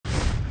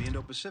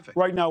Indo-Pacific.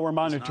 Right now, we're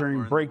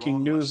monitoring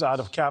breaking news out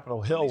of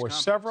Capitol Hill, where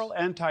several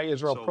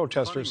anti-Israel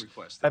protesters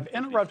have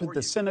interrupted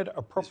the Senate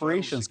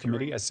Appropriations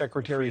Committee as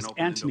Secretaries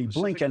Antony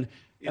Blinken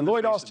and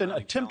Lloyd Austin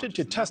attempted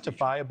to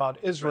testify about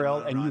Israel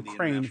and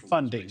Ukraine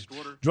funding.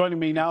 Joining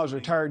me now is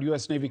retired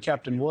U.S. Navy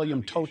Captain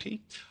William Toti.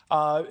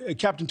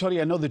 Captain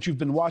Toti, I know that you've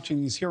been watching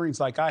these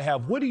hearings like I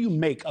have. What do you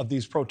make of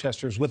these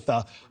protesters with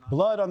the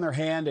blood on their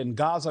hand and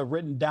Gaza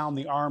written down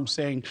the arm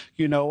saying,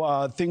 you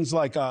know, things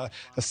like a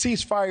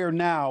ceasefire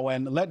now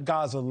and let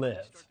Gaza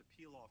live?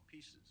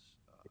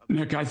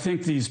 Nick, I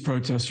think these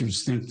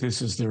protesters think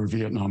this is their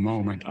Vietnam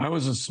moment. I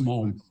was a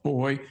small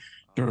boy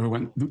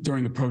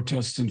during the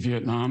protests in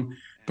Vietnam,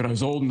 but I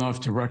was old enough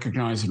to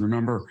recognize and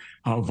remember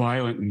how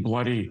violent and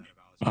bloody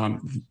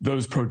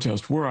those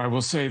protests were. I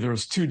will say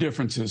there's two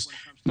differences.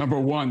 Number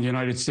one, the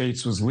United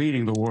States was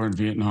leading the war in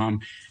Vietnam.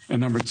 And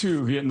number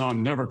two,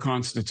 Vietnam never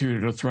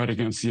constituted a threat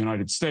against the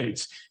United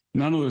States.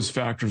 None of those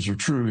factors are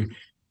true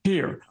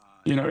here.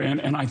 You know,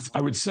 and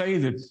I would say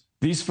that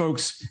these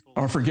folks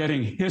are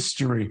forgetting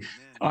history.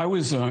 I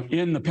was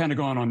in the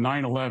Pentagon on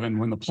 9/11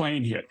 when the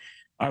plane hit.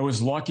 I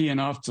was lucky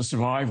enough to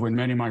survive when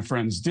many of my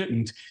friends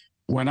didn't.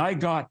 When I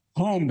got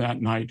home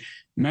that night,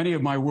 many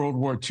of my World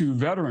War II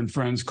veteran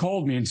friends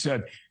called me and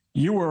said,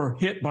 "You were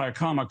hit by a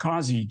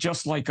kamikaze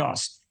just like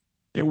us."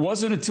 It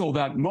wasn't until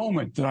that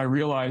moment that I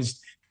realized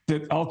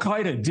that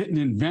Al-Qaeda didn't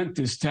invent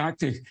this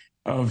tactic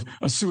of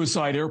a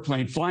suicide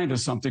airplane flying to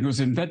something. It was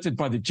invented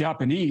by the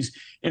Japanese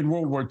in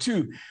World War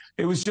II.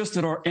 It was just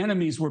that our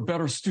enemies were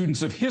better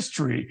students of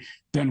history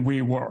than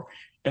we were.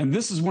 And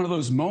this is one of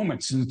those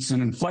moments. It's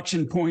an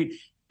inflection point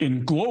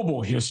in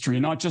global history,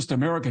 not just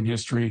American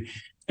history.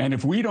 And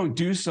if we don't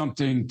do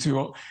something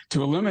to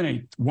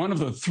eliminate one of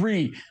the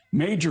three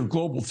major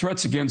global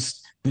threats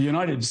against the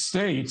United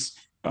States,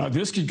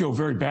 this could go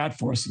very bad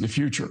for us in the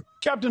future.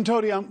 Captain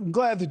Toti, I'm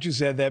glad that you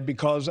said that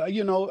because,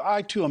 you know,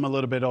 I too am a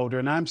little bit older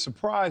and I'm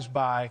surprised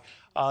by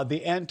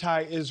the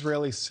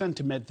anti-Israeli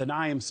sentiment that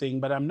I am seeing.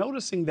 But I'm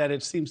noticing that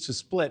it seems to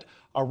split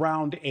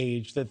around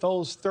age, that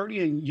those 30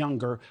 and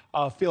younger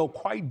feel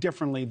quite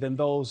differently than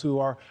those who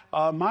are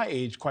my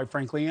age, quite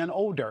frankly, and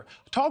older.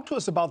 Talk to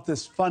us about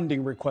this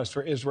funding request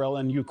for Israel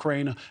and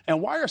Ukraine.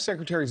 And why are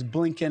Secretaries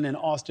Blinken and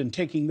Austin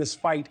taking this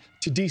fight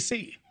to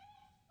D.C.?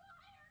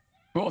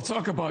 Well, let's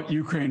talk about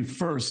Ukraine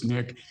first,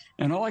 Nick.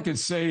 And all I can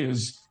say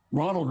is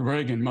Ronald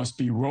Reagan must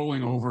be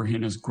rolling over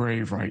in his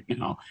grave right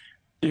now.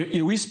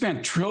 We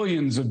spent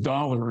trillions of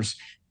dollars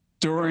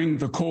during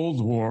the Cold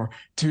War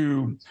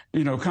to,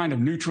 you know, kind of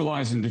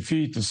neutralize and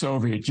defeat the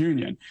Soviet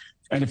Union.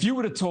 And if you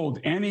would have told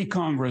any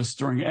Congress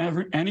during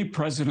any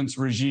president's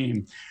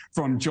regime,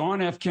 from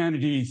John F.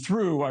 Kennedy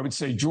through, I would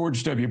say,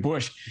 George W.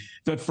 Bush,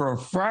 that for a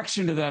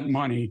fraction of that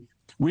money,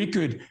 we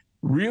could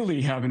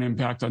really have an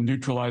impact on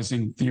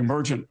neutralizing the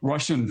emergent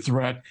Russian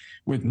threat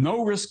with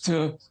no risk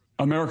to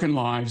American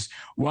lives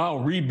while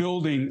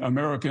rebuilding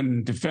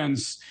American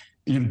defense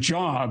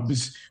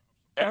jobs,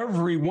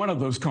 every one of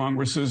those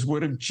Congresses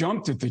would have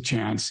jumped at the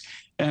chance.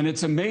 And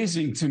it's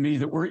amazing to me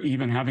that we're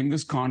even having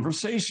this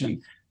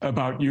conversation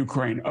about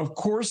Ukraine. Of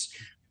course,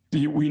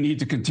 we need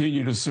to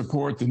continue to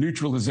support the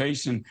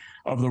neutralization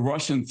of the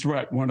Russian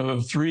threat, one of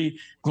the three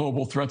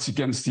global threats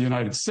against the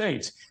United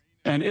States.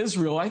 And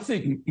Israel, I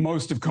think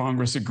most of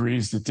Congress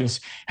agrees that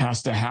this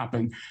has to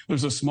happen.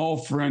 There's a small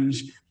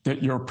fringe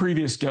that your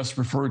previous guest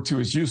referred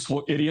to as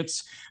useful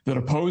idiots that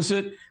oppose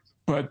it.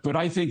 But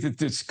I think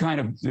that it's kind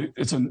of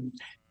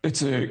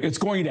it's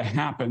going to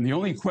happen. The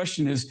only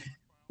question is,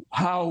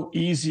 how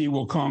easy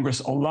will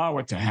Congress allow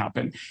it to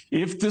happen?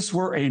 If this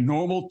were a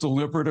normal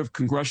deliberative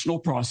congressional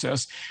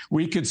process,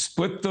 we could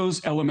split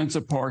those elements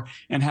apart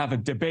and have a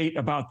debate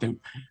about them.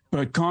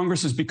 But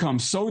Congress has become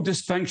so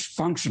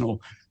dysfunctional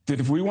that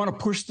if we want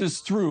to push this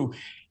through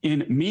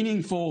in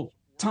meaningful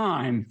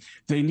time,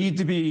 they need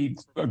to be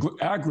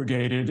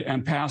aggregated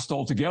and passed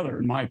all together,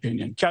 in my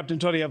opinion. Captain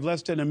Toti, I have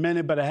less than a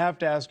minute, but I have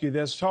to ask you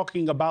this,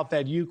 talking about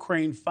that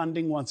Ukraine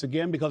funding once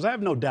again, because I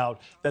have no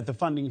doubt that the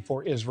funding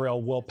for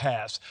Israel will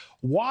pass.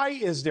 Why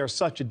is there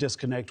such a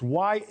disconnect?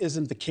 Why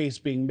isn't the case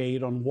being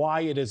made on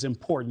why it is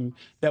important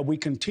that we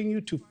continue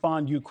to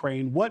fund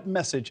Ukraine? What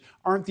message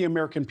aren't the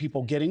American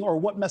people getting, or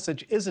what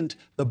message isn't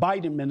the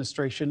Biden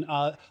administration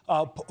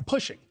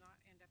pushing?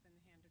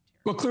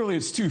 Well, clearly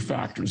it's two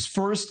factors.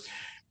 First,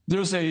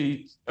 there's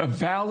a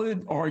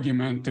valid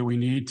argument that we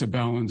need to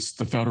balance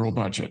the federal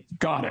budget.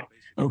 Got it.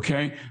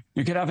 Okay.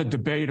 You could have a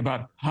debate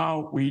about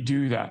how we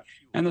do that.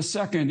 And the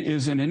second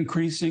is an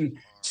increasing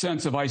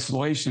sense of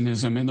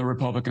isolationism in the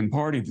Republican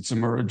Party that's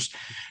emerged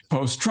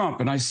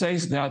post-Trump. And I say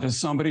that as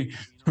somebody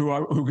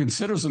who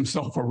considers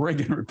himself a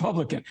Reagan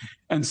Republican.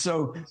 And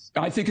so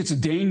I think it's a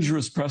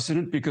dangerous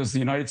precedent because the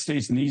United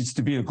States needs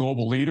to be a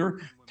global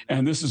leader.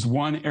 And this is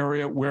one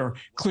area where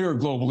clear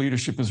global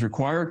leadership is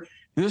required.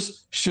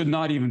 This should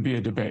not even be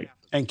a debate.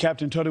 And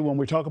Captain Toti, when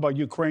we talk about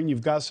Ukraine,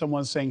 you've got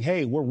someone saying,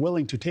 hey, we're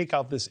willing to take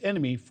out this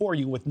enemy for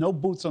you with no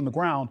boots on the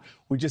ground.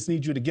 We just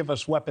need you to give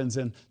us weapons.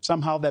 And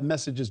somehow that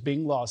message is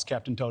being lost,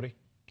 Captain Toti.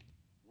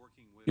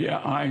 Yeah,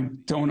 I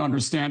don't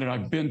understand it.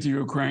 I've been to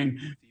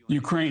Ukraine.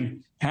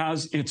 Ukraine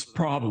has its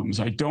problems.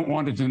 I don't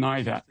want to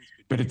deny that.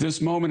 But at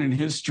this moment in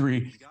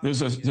history,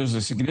 there's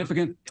a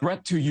significant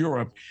threat to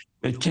Europe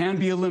that can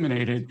be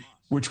eliminated,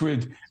 which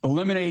would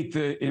eliminate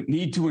the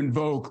need to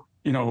invoke,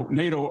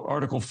 NATO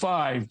Article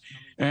 5,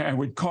 and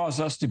would cause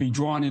us to be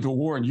drawn into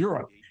war in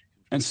Europe.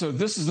 And so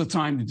this is the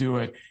time to do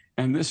it,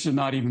 and this should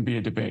not even be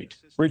a debate.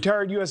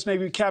 Retired U.S.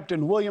 Navy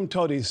Captain William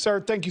Toti.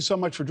 Sir, thank you so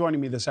much for joining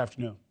me this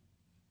afternoon.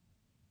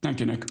 Thank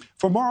you, Nick.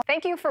 For more.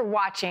 Thank you for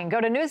watching. Go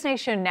to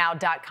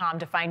newsnationnow.com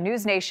to find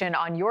NewsNation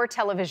on your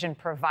television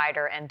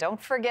provider. And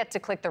don't forget to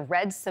click the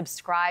red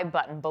subscribe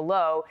button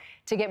below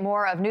to get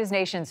more of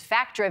NewsNation's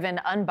fact-driven,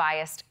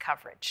 unbiased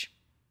coverage.